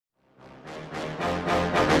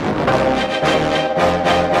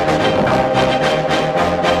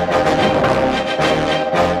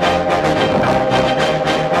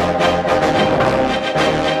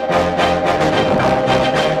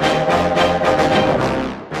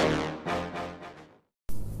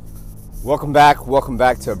Welcome back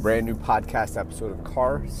to a brand new podcast episode of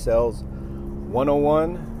Car Sales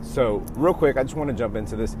 101. So real quick, I just want to jump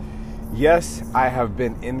into this. Yes, I have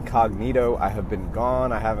been incognito. I have been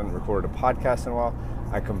gone. I haven't recorded a podcast in a while.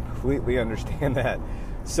 I completely understand that.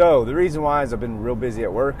 So the reason why is I've been real busy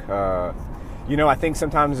at work. I think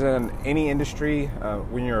sometimes in any industry,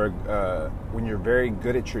 when you're very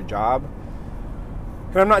good at your job,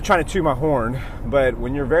 and I'm not trying to toot my horn, but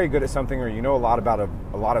when you're very good at something or you know a lot about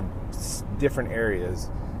a lot of different areas,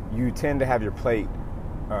 you tend to have your plate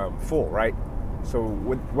full, right? So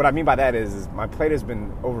what I mean by that is my plate has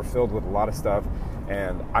been overfilled with a lot of stuff,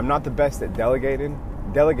 and I'm not the best at delegating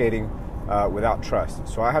without trust.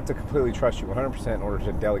 So I have to completely trust you 100% in order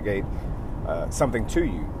to delegate something to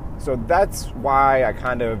you. So that's why I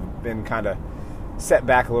been set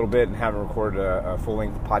back a little bit and haven't recorded a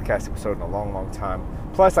full-length podcast episode in a long, long time.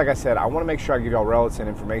 Plus, like I said, I want to make sure I give y'all relative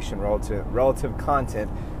information, relative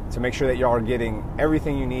content to make sure that y'all are getting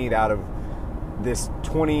everything you need out of this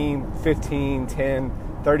 20, 15, 10,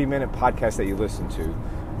 30-minute podcast that you listen to.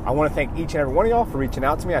 I want to thank each and every one of y'all for reaching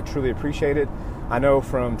out to me. I truly appreciate it. I know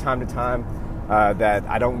from time to time that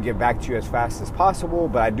I don't get back to you as fast as possible,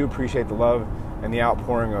 but I do appreciate the love and the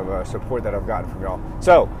outpouring of support that I've gotten from y'all.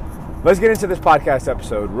 So let's get into this podcast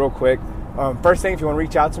episode real quick. First thing, if you want to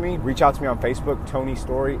reach out to me on Facebook, Tony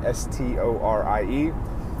Story, Storie.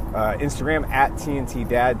 Instagram at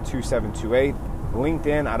TNTDad2728.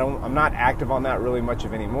 LinkedIn, I'm not active on that really much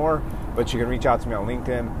of anymore, but you can reach out to me on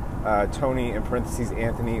LinkedIn, Tony in parentheses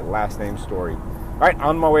Anthony, last name Story. All right,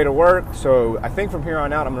 on my way to work. So I think from here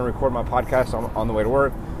on out, I'm going to record my podcast on the way to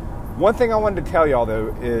work. One thing I wanted to tell y'all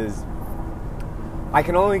though is I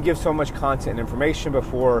can only give so much content and information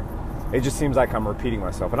before it just seems like I'm repeating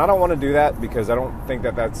myself. And I don't want to do that because I don't think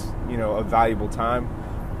that that's, a valuable time.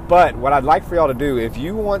 But what I'd like for y'all to do, if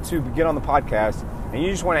you want to get on the podcast and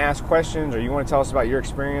you just want to ask questions, or you want to tell us about your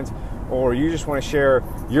experience, or you just want to share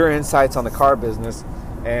your insights on the car business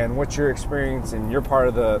and what your experience in your part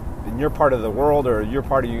of the world, or your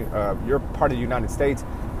part of the United States,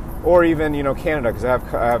 or even Canada, because I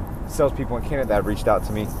have salespeople in Canada that have reached out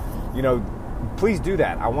to me. Please do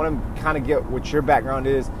that. I want to kind of get what your background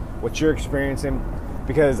is, what you're experiencing,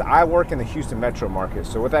 because I work in the Houston metro market.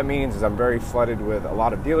 So what that means is I'm very flooded with a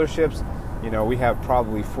lot of dealerships. We have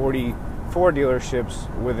probably 44 dealerships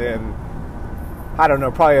within,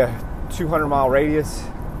 probably a 200-mile radius.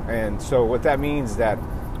 And so what that means is that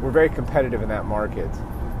we're very competitive in that market.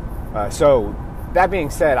 So that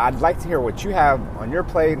being said, I'd like to hear what you have on your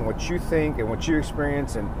plate and what you think and what you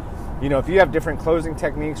experience. And if you have different closing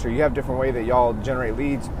techniques, or you have different way that y'all generate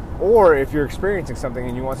leads, or if you're experiencing something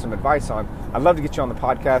and you want some advice on, I'd love to get you on the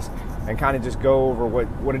podcast and kind of just go over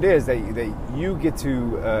what it is that you get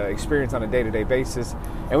to experience on a day-to-day basis.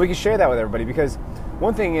 And we can share that with everybody, because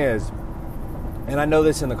one thing is, and I know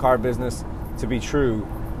this in the car business to be true,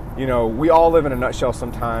 we all live in a nutshell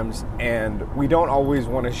sometimes, and we don't always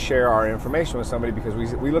want to share our information with somebody because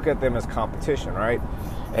we look at them as competition, right?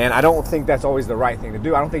 And I don't think that's always the right thing to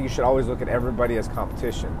do. I don't think you should always look at everybody as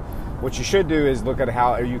competition. What you should do is look at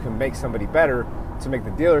how you can make somebody better, to make the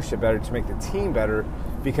dealership better, to make the team better,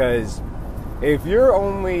 because if you're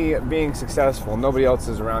only being successful and nobody else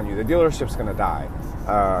is around you, the dealership's going to die.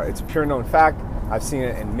 It's a pure known fact. I've seen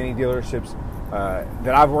it in many dealerships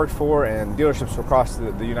that I've worked for, and dealerships across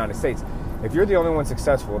the United States. If you're the only one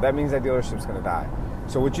successful, that means that dealership's going to die.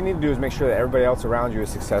 So what you need to do is make sure that everybody else around you is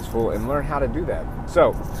successful and learn how to do that.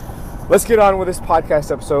 So let's get on with this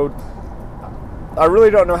podcast episode. I really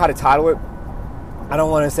don't know how to title it. I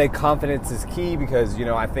don't want to say confidence is key, because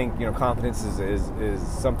I think confidence is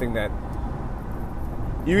something that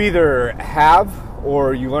you either have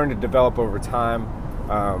or you learn to develop over time.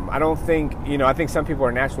 I don't think I think some people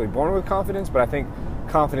are naturally born with confidence, but I think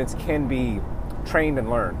confidence can be trained and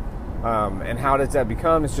learned. And how does that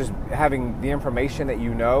become? It's just having the information that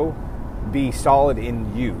be solid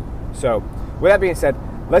in you. So with that being said,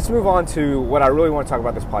 let's move on to what I really want to talk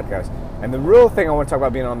about this podcast. And the real thing I want to talk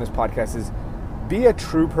about being on this podcast is be a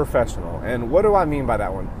true professional. And what do I mean by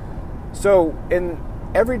that one? So in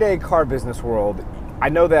everyday car business world, I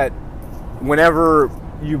know that whenever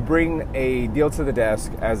you bring a deal to the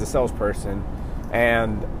desk as a salesperson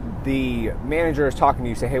and the manager is talking to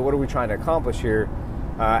you, say, hey, what are we trying to accomplish here?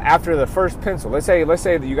 After the first pencil, let's say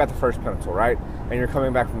that you got the first pencil, right? And you're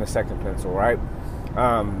coming back from the second pencil, right?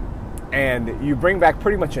 And you bring back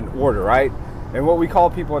pretty much an order, right? And what we call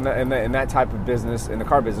people in that type of business, in the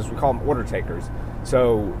car business, we call them order takers.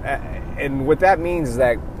 So, and what that means is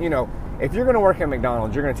that, if you're going to work at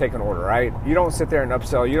McDonald's, you're going to take an order, right? You don't sit there and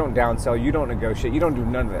upsell, you don't downsell, you don't negotiate, you don't do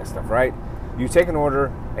none of that stuff, right? You take an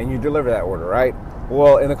order and you deliver that order, right?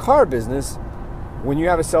 Well, in the car business, when you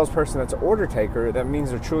have a salesperson that's an order taker, that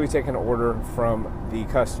means they're truly taking an order from the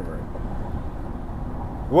customer.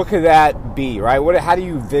 What could that be, right? How do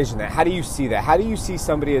you vision that? How do you see that? How do you see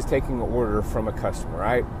somebody as taking an order from a customer,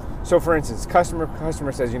 right? So, for instance,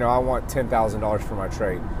 customer says, I want $10,000 for my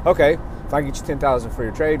trade. Okay, if I get you $10,000 for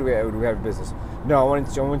your trade, we have a business. No, I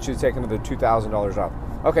want you to take another $2,000 off.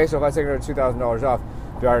 Okay, so if I take another $2,000 off,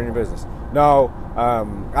 do I earn your business? No,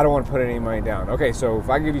 I don't want to put any money down. Okay, so if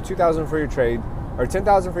I give you $2,000 for your trade, or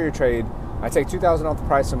 $10,000 for your trade, I take $2,000 off the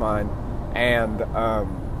price of mine, and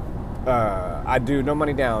I do no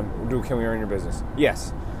money down. Can we earn your business?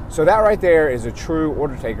 Yes. So that right there is a true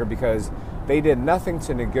order taker, because they did nothing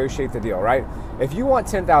to negotiate the deal, right? If you want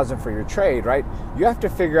 $10,000 for your trade, right, you have to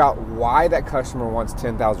figure out why that customer wants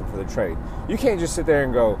 $10,000 for the trade. You can't just sit there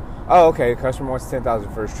and go, oh, okay, the customer wants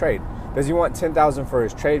 $10,000 for his trade. Does he want $10,000 for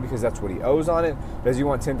his trade because that's what he owes on it? Does he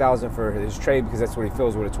want $10,000 for his trade because that's what he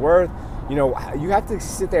feels what it's worth? You have to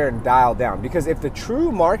sit there and dial down, because if the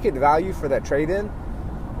true market value for that trade-in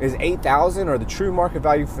is $8,000, or the true market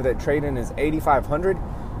value for that trade-in is $8,500,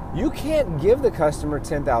 you can't give the customer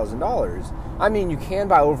 $10,000. I mean, you can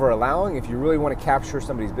by over-allowing if you really want to capture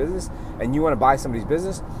somebody's business and you want to buy somebody's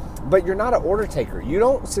business, but you're not an order taker. You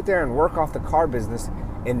don't sit there and work off the car business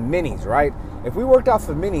in minis, right? If we worked off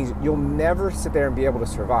of minis, you'll never sit there and be able to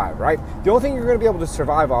survive, right? The only thing you're going to be able to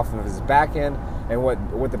survive off of is back end and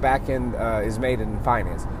what the back end is made in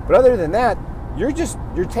finance. But other than that, you're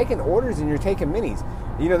taking orders and you're taking minis.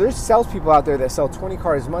 There's salespeople out there that sell 20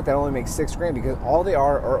 cars a month that only make $6,000 because all they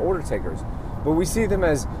are order takers. But we see them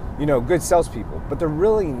as, good salespeople, but they're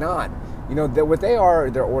really not. What they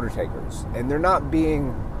are, they're order takers, and they're not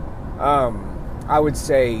being, I would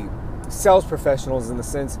say, sales professionals in the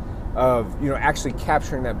sense of, actually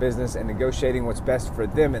capturing that business and negotiating what's best for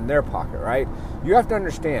them in their pocket, right? You have to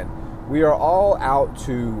understand, we are all out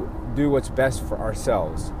to do what's best for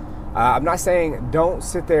ourselves. I'm not saying don't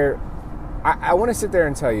sit there. I want to sit there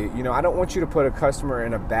and tell you, I don't want you to put a customer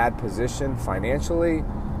in a bad position financially,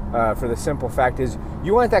 for the simple fact is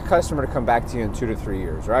you want that customer to come back to you in 2 to 3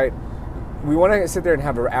 years, right? We want to sit there and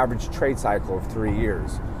have an average trade cycle of 3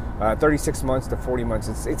 years. 36 months to 40 months.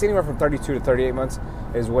 It's anywhere from 32 to 38 months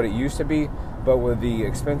is what it used to be. But with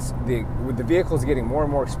with the vehicles getting more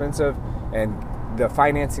and more expensive and the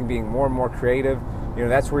financing being more and more creative,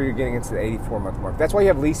 that's where you're getting into the 84-month mark. That's why you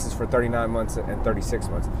have leases for 39 months and 36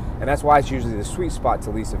 months. And that's why it's usually the sweet spot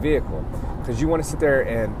to lease a vehicle, because you want to sit there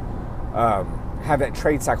and have that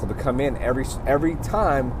trade cycle to come in every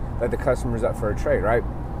time that the customer's up for a trade, right?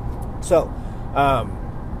 So,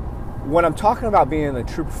 when I'm talking about being a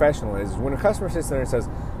true professional is when a customer sits there and says,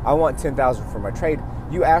 I want $10,000 for my trade,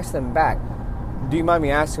 you ask them back, do you mind me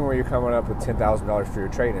asking where you're coming up with $10,000 for your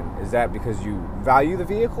trade-in? Is that because you value the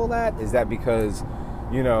vehicle that? Is that because,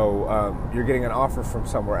 you're getting an offer from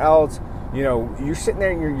somewhere else? You're sitting there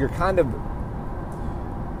and you're kind of,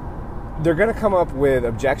 they're going to come up with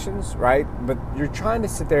objections, right? But you're trying to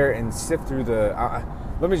sit there and sift through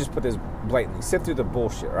let me just put this blatantly, sift through the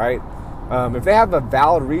bullshit, right? If they have a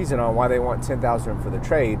valid reason on why they want $10,000 for the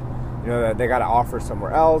trade, that they got to offer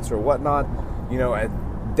somewhere else or whatnot,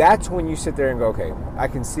 that's when you sit there and go, okay, I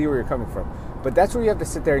can see where you're coming from. But that's where you have to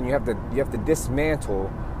sit there and you have to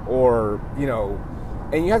dismantle, or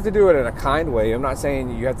and you have to do it in a kind way. I'm not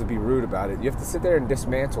saying you have to be rude about it. You have to sit there and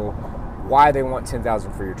dismantle why they want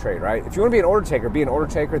 $10,000 for your trade, right? If you want to be an order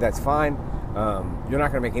taker, that's fine. You're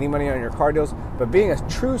not going to make any money on your car deals, but being a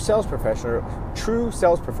true sales professional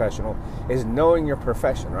is knowing your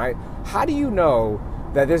profession, right? How do you know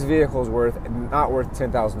that this vehicle is not worth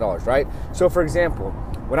 $10,000, right? So, for example,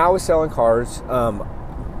 when I was selling cars,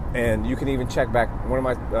 and you can even check back, one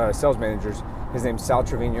of my sales managers, his name's Sal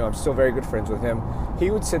Trevino, I'm still very good friends with him. He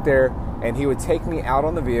would sit there and he would take me out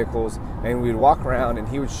on the vehicles and we'd walk around and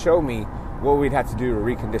he would show me what we'd have to do to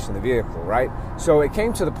recondition the vehicle, right? So it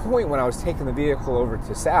came to the point when I was taking the vehicle over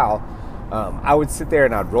to Sal, I would sit there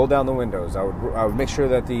and I'd roll down the windows. I would make sure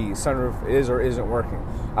that the sunroof is or isn't working.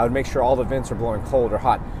 I would make sure all the vents are blowing cold or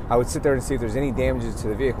hot. I would sit there and see if there's any damages to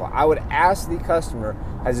the vehicle. I would ask the customer,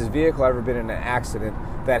 has this vehicle ever been in an accident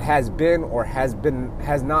that has been or has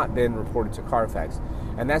not been reported to Carfax?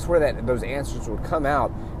 And that's where those answers would come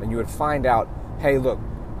out, and you would find out, hey, look,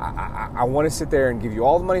 I want to sit there and give you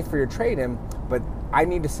all the money for your trade-in, but I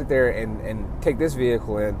need to sit there and take this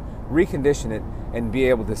vehicle in, recondition it, and be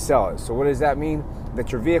able to sell it. So what does that mean?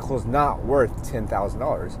 That your vehicle is not worth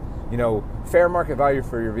 $10,000. Fair market value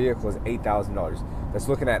for your vehicle is $8,000. That's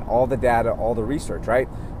looking at all the data, all the research, right?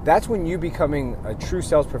 That's when you becoming a true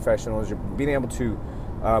sales professional, is you're being able to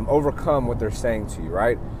overcome what they're saying to you,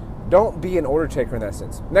 right? don't be an order taker in that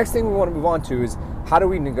sense. Next thing we want to move on to is how do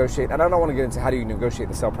we negotiate, and I don't want to get into how do you negotiate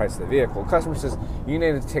the sale price of the vehicle. Customer says, you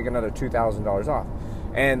need to take another $2,000 off.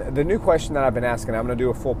 And the new question that I've been asking, I'm going to do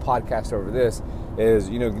a full podcast over this, is,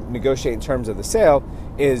 negotiate in terms of the sale,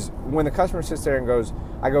 is when the customer sits there and goes,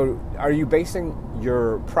 are you basing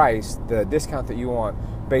your price, the discount that you want,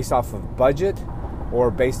 based off of budget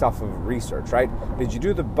or based off of research, right? Did you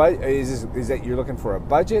do the budget? Is that you're looking for a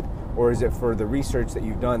budget, or is it for the research that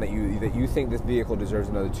you've done that you think this vehicle deserves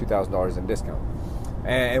another $2,000 in discount?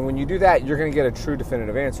 And when you do that, you're going to get a true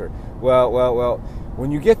definitive answer. Well, when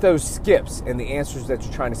you get those skips and the answers that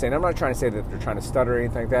you're trying to say, and I'm not trying to say that they're trying to stutter or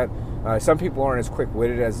anything like that. Some people aren't as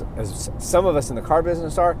quick-witted as some of us in the car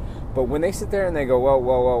business are, but when they sit there and they go,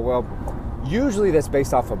 well, usually that's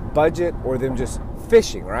based off of budget or them just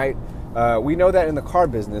fishing, right? We know that in the car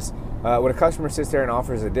business, when a customer sits there and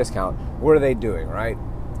offers a discount, what are they doing, right?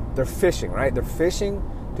 They're fishing, right? They're fishing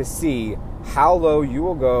to see how low you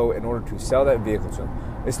will go in order to sell that vehicle to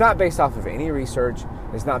them. It's not based off of any research.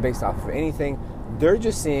 It's not based off of anything. They're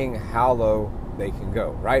just seeing how low they can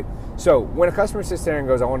go, right? So when a customer sits there and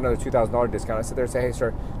goes, I want another $2,000 discount, I sit there and say, hey,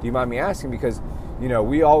 sir, do you mind me asking? Because,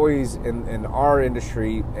 we always, in our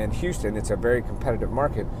industry in Houston, it's a very competitive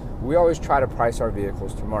market. We always try to price our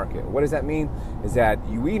vehicles to market. What does that mean? Is that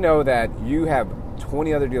we know that you have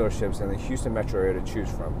 20 other dealerships in the Houston metro area to choose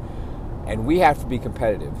from. And we have to be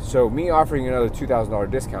competitive. So me offering you another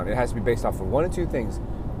 $2,000 discount, it has to be based off of one of two things: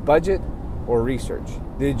 budget or research.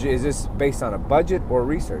 Is this based on a budget or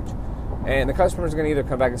research? And the customer is going to either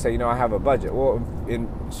come back and say, I have a budget. Well,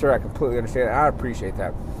 sir, I completely understand. I appreciate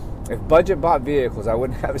that. If budget bought vehicles, I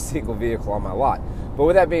wouldn't have a single vehicle on my lot. But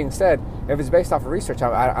with that being said, if it's based off of research,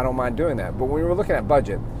 I don't mind doing that. But when we're looking at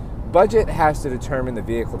budget has to determine the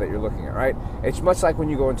vehicle that you're looking at, right? It's much like when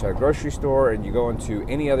you go into a grocery store and you go into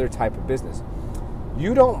any other type of business.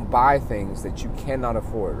 You don't buy things that you cannot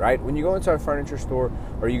afford, right? When you go into a furniture store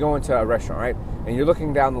or you go into a restaurant, right, and you're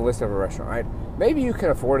looking down the list of a restaurant, right, maybe you can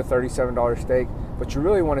afford a $37 steak, but you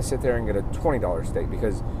really want to sit there and get a $20 steak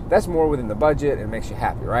because that's more within the budget and makes you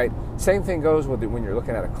happy, right? Same thing goes with it when you're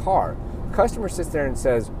looking at a car. The customer sits there and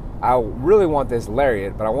says, I really want this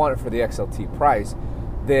Lariat, but I want it for the XLT price.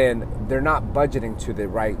 Then they're not budgeting to the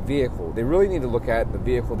right vehicle. They really need to look at the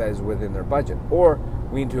vehicle that is within their budget, or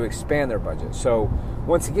we need to expand their budget. So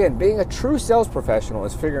once again, being a true sales professional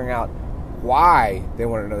is figuring out why they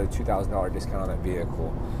want another $2,000 discount on that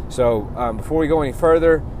vehicle. So before we go any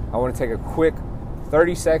further, I want to take a quick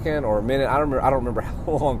 30-second or a minute. I don't remember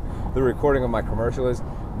how long the recording of my commercial is,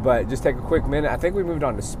 but just take a quick minute. I think we moved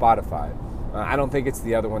on to Spotify. I don't think it's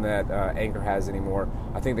the other one that Anchor has anymore.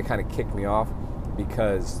 I think they kind of kicked me off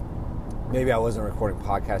because maybe I wasn't recording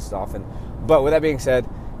podcasts often. But with that being said,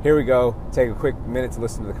 here we go. Take a quick minute to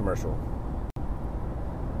listen to the commercial.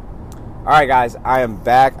 All right, guys, I am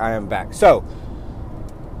back. So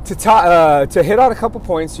to hit on a couple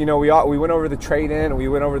points, we went over the trade-in, we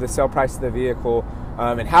went over the sale price of the vehicle,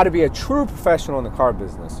 and how to be a true professional in the car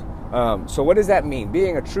business. So what does that mean?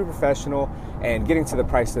 Being a true professional and getting to the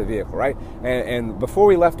price of the vehicle, right? And before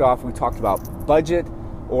we left off, we talked about budget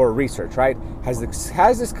or research, right? Has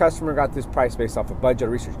this customer got this price based off of budget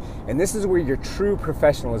or research? And this is where your true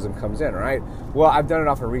professionalism comes in, right? Well, I've done it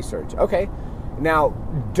off of research. Okay, now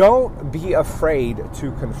don't be afraid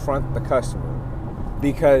to confront the customer,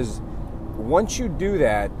 because once you do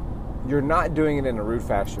that, you're not doing it in a rude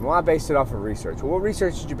fashion. Well, I based it off of research. Well, what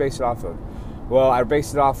research did you base it off of? Well, I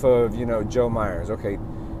based it off of, Joe Myers. Okay,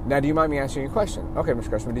 now do you mind me asking you a question? Okay, Mr.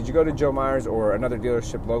 Customer, did you go to Joe Myers or another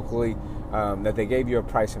dealership locally that they gave you a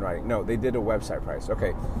price in writing? No, they did a website price.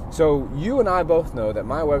 Okay, so you and I both know that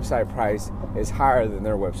my website price is higher than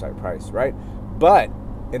their website price, right? But,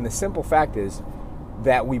 and the simple fact is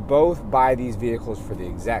that we both buy these vehicles for the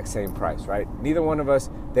exact same price, right? Neither one of us,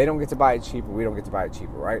 they don't get to buy it cheaper, we don't get to buy it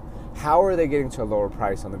cheaper, right? How are they getting to a lower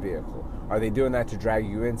price on the vehicle? Are they doing that to drag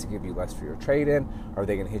you in to give you less for your trade-in? Are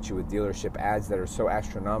they going to hit you with dealership ads that are so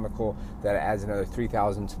astronomical that it adds another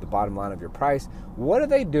 $3,000 to the bottom line of your price? What are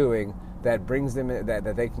they doing that brings them in,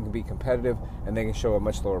 that they can be competitive and they can show a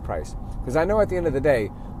much lower price? Because I know at the end of the day,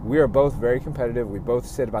 we are both very competitive. We both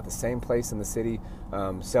sit about the same place in the city,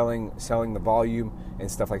 selling the volume and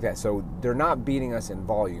stuff like that. So they're not beating us in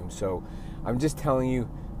volume. So I'm just telling you,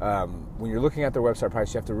 when you're looking at their website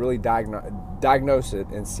price, you have to really diagnose it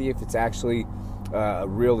and see if it's actually a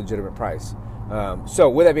real legitimate price. So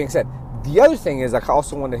with that being said, the other thing is I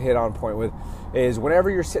also want to hit on point with is whenever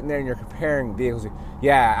you're sitting there and you're comparing vehicles,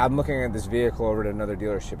 yeah, I'm looking at this vehicle over at another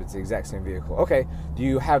dealership. It's the exact same vehicle. Okay, do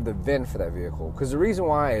you have the VIN for that vehicle? Because the reason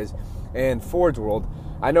why is in Ford's world,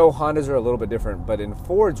 I know Hondas are a little bit different, but in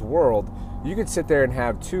Ford's world, you could sit there and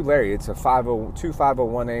have two Lariats, two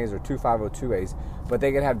 501As or two 502As, but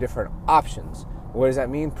they could have different options. What does that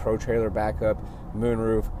mean? Pro trailer backup,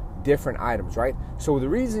 moonroof, different items, right? So the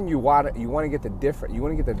reason you want to get the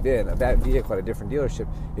VIN of that vehicle at a different dealership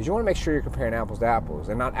is you want to make sure you're comparing apples to apples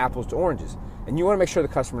and not apples to oranges. And you want to make sure the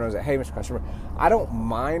customer knows that, hey, Mr. Customer, I don't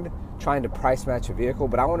mind trying to price match a vehicle,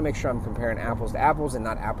 but I want to make sure I'm comparing apples to apples and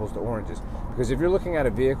not apples to oranges. Because if you're looking at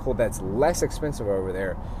a vehicle that's less expensive over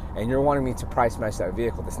there and you're wanting me to price match that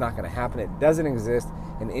vehicle, that's not going to happen. It doesn't exist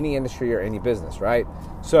in any industry or any business, right?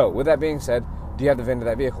 So with that being said, do you have the VIN to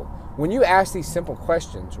that vehicle? When you ask these simple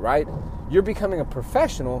questions, right, you're becoming a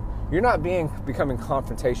professional. You're not becoming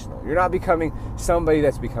confrontational. You're not becoming somebody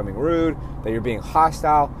that's becoming rude, that you're being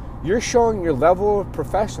hostile. You're showing your level of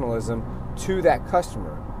professionalism to that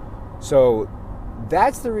customer. So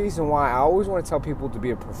that's the reason why I always want to tell people to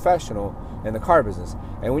be a professional in the car business.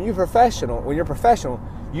 And when you're professional,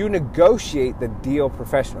 you negotiate the deal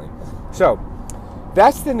professionally. So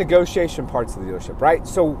that's the negotiation parts of the dealership, right?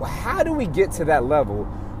 So how do we get to that level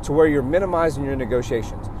to where you're minimizing your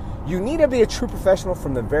negotiations? You need to be a true professional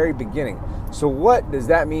from the very beginning. So what does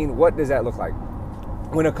that mean? What does that look like?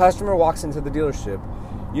 When a customer walks into the dealership,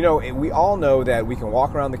 you know, we all know that we can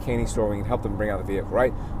walk around the candy store, we can help them bring out the vehicle,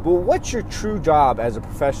 right? But what's your true job as a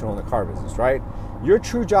professional in the car business, right? Your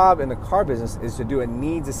true job in the car business is to do a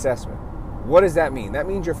needs assessment. What does that mean? That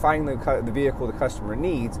means you're finding the vehicle the customer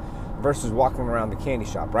needs versus walking around the candy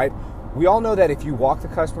shop, right? We all know that if you walk the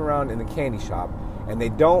customer around in the candy shop and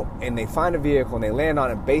they find a vehicle and they land on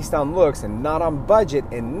it based on looks and not on budget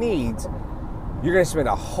and needs, you're going to spend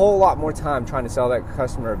a whole lot more time trying to sell that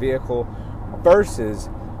customer a vehicle versus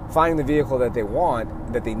finding the vehicle that they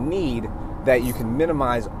want, that they need, that you can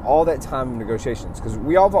minimize all that time of negotiations. Because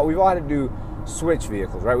we've all had to do switch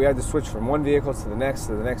vehicles, right? We had to switch from one vehicle to the next,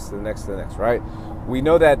 to the next, to the next, to the next, right? We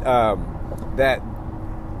know that that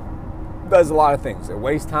does a lot of things. It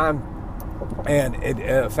wastes time and it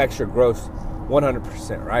affects your growth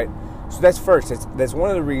 100%, right? So that's first. That's one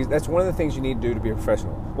of the reasons. That's one of the things you need to do to be a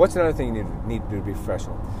professional. What's another thing you need to do to be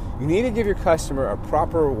professional? You need to give your customer a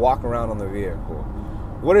proper walk around on the vehicle.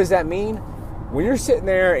 What does that mean? When you're sitting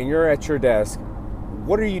there and you're at your desk,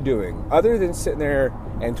 what are you doing other than sitting there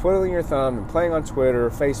and twiddling your thumb and playing on Twitter,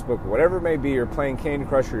 Facebook, whatever it may be, or playing Candy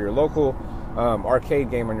Crush or your local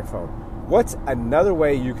arcade game on your phone? What's another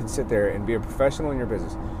way you can sit there and be a professional in your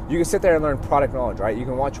business? You can sit there and learn product knowledge, right? You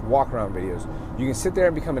can watch walk-around videos. You can sit there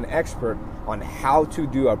and become an expert on how to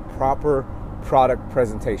do a proper product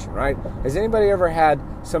presentation, right? Has anybody ever had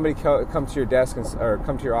somebody come to your desk or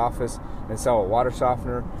come to your office and sell a water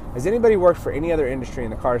softener? Has anybody worked for any other industry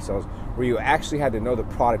in the car sales where you actually had to know the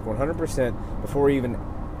product 100% before even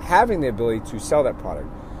having the ability to sell that product?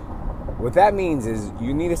 What that means is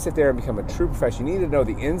you need to sit there and become a true professional. You need to know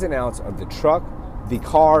the ins and outs of the truck, the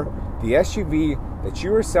car, the SUV that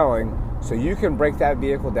you are selling so you can break that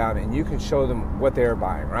vehicle down and you can show them what they're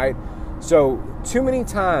buying, right? So too many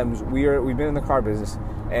times we've been in the car business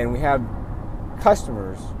and we have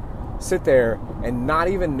customers sit there and not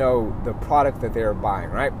even know the product that they're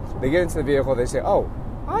buying, right? They get into the vehicle, they say, oh,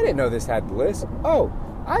 I didn't know this had Bliss. Oh,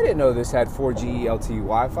 I didn't know this had 4G LTE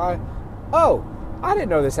Wi-Fi. Oh, I didn't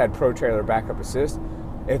know this had Pro Trailer Backup Assist.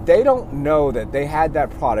 If they don't know that they had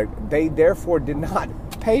that product, they therefore did not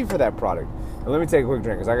pay for that product. And let me take a quick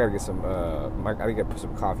drink because I gotta get some. I gotta get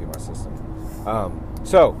some coffee in my system.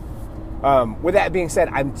 With that being said,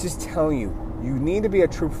 I'm just telling you, you need to be a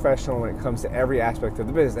true professional when it comes to every aspect of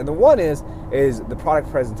the business. And the one is the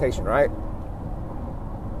product presentation, right?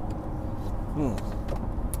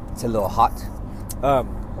 It's a little hot.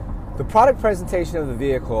 The product presentation of the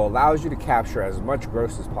vehicle allows you to capture as much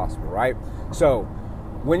gross as possible, right? So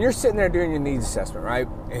when you're sitting there doing your needs assessment, right,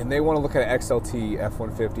 and they want to look at an XLT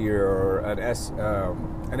F-150 or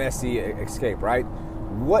an SE Escape, right,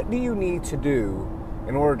 what do you need to do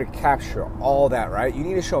in order to capture all that, right? You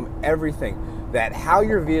need to show them everything, that how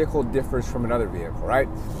your vehicle differs from another vehicle, right?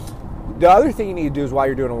 The other thing you need to do is while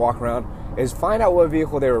you're doing a walk around is find out what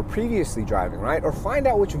vehicle they were previously driving, right? Or find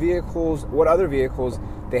out what other vehicles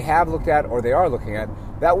they have looked at or they are looking at.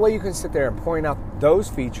 That way you can sit there and point out those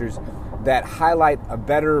features that highlight a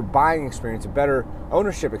better buying experience, a better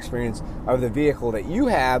ownership experience of the vehicle that you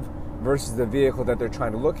have versus the vehicle that they're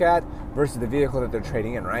trying to look at versus the vehicle that they're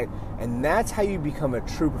trading in, right? And that's how you become a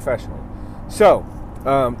true professional. So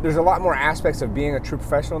there's a lot more aspects of being a true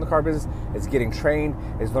professional in the car business. It's getting trained,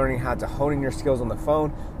 it's learning how to hone in your skills on the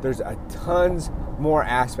phone. There's a tons more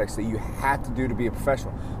aspects that you have to do to be a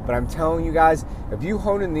professional. But I'm telling you guys, if you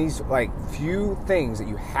hone in these few things that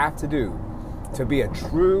you have to do to be a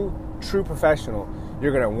true professional,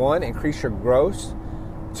 you're going to, one, increase your gross.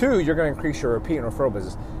 Two, you're going to increase your repeat and referral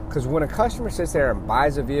business. Because when a customer sits there and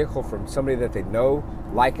buys a vehicle from somebody that they know,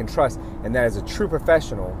 like, and trust, and that is a true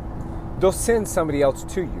professional, they'll send somebody else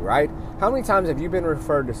to you, right? How many times have you been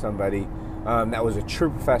referred to somebody that was a true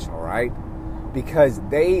professional, right? Because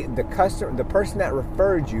the person that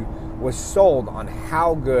referred you was sold on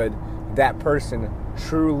how good that person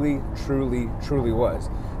truly was.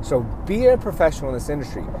 So be a professional in this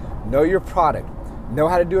industry. Know your product. Know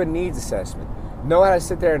how to do a needs assessment. Know how to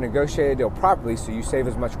sit there and negotiate a deal properly so you save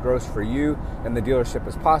as much gross for you and the dealership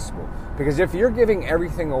as possible. Because if you're giving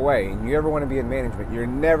everything away and you ever want to be in management, you're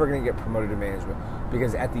never going to get promoted to management.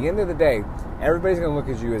 Because at the end of the day, everybody's going to look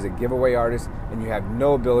at you as a giveaway artist and you have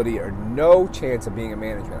no ability or no chance of being in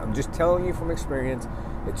management. I'm just telling you from experience.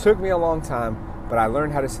 It took me a long time, but I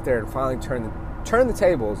learned how to sit there and finally turn the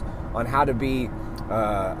tables on how to be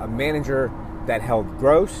a manager that held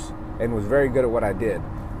gross and was very good at what I did.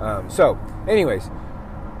 So anyways,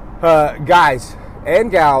 guys and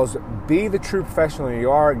gals, be the true professional you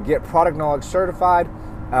are. Get product knowledge certified.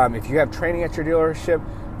 If you have training at your dealership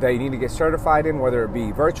that you need to get certified in, whether it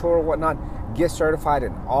be virtual or whatnot, get certified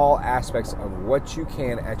in all aspects of what you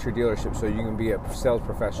can at your dealership so you can be a sales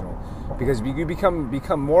professional. Because you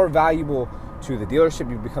become more valuable to the dealership,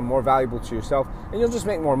 you become more valuable to yourself, and you'll just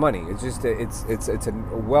make more money. It's just it's a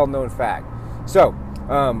well-known fact. So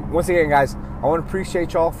once again, guys, I want to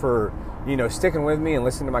appreciate y'all for sticking with me and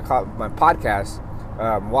listening to my podcast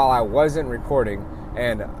while I wasn't recording.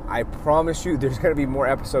 And I promise you, there's going to be more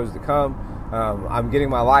episodes to come. I'm getting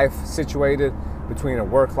my life situated between a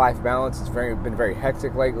work-life balance. It's been very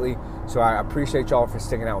hectic lately, so I appreciate y'all for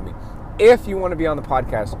sticking out with me. If you want to be on the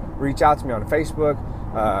podcast, reach out to me on Facebook,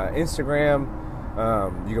 Instagram.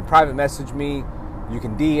 You can private message me. You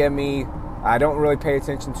can DM me. I don't really pay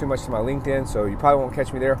attention too much to my LinkedIn, so you probably won't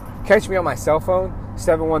catch me there. Catch me on my cell phone,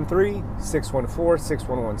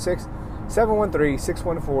 713-614-6116.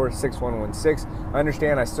 713-614-6116. I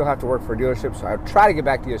understand I still have to work for a dealership, so I try to get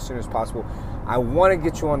back to you as soon as possible. I want to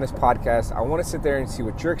get you on this podcast. I want to sit there and see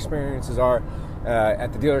what your experiences are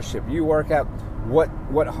at the dealership you work at, what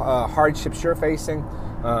hardships you're facing.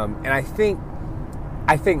 And I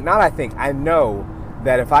know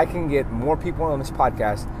that if I can get more people on this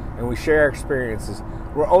podcast and we share our experiences,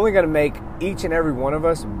 we're only going to make each and every one of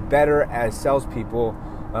us better as salespeople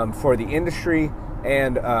for the industry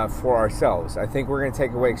and for ourselves. I think we're going to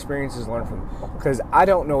take away experiences, learn from them, because I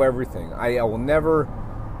don't know everything. I will never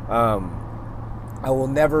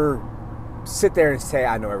sit there and say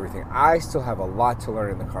I know everything. I still have a lot to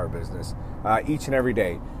learn in the car business each and every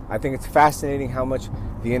day. I think it's fascinating how much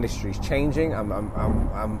the industry is changing.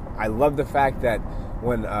 I love the fact that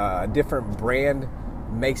when a different brand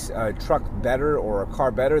makes a truck better or a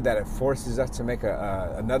car better, that it forces us to make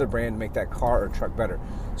another brand make that car or truck better.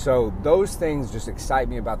 So those things just excite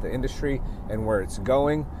me about the industry and where it's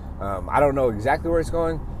going. I don't know exactly where it's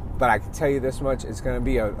going, but I can tell you this much: it's going to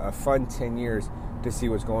be a fun 10 years to see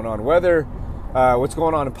what's going on. Whether what's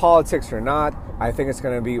going on in politics or not, I think it's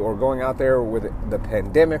going to be, or going out there with the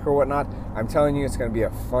pandemic or whatnot, I'm telling you, it's going to be a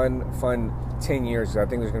fun 10 years. I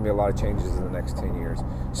think there's going to be a lot of changes in the next 10 years.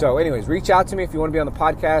 So anyways, reach out to me if you want to be on the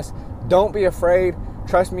podcast. Don't be afraid.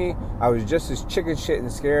 Trust me, I was just as chicken shit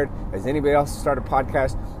and scared as anybody else to start a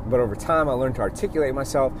podcast, but over time I learned to articulate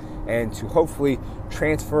myself and to hopefully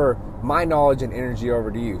transfer my knowledge and energy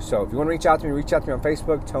over to you. So if you want to reach out to me on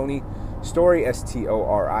Facebook, Tony Story,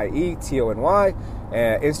 STORIE TONY,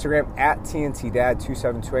 Instagram at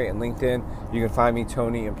TNTDad2728, and LinkedIn you can find me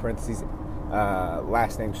Tony in parentheses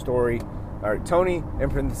last name Story, or Tony in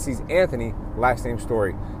parentheses Anthony last name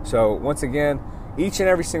Story. So once again, each and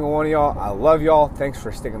every single one of y'all, I love y'all. Thanks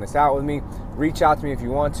for sticking this out with me. Reach out to me if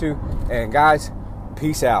you want to, and guys,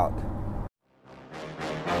 peace out.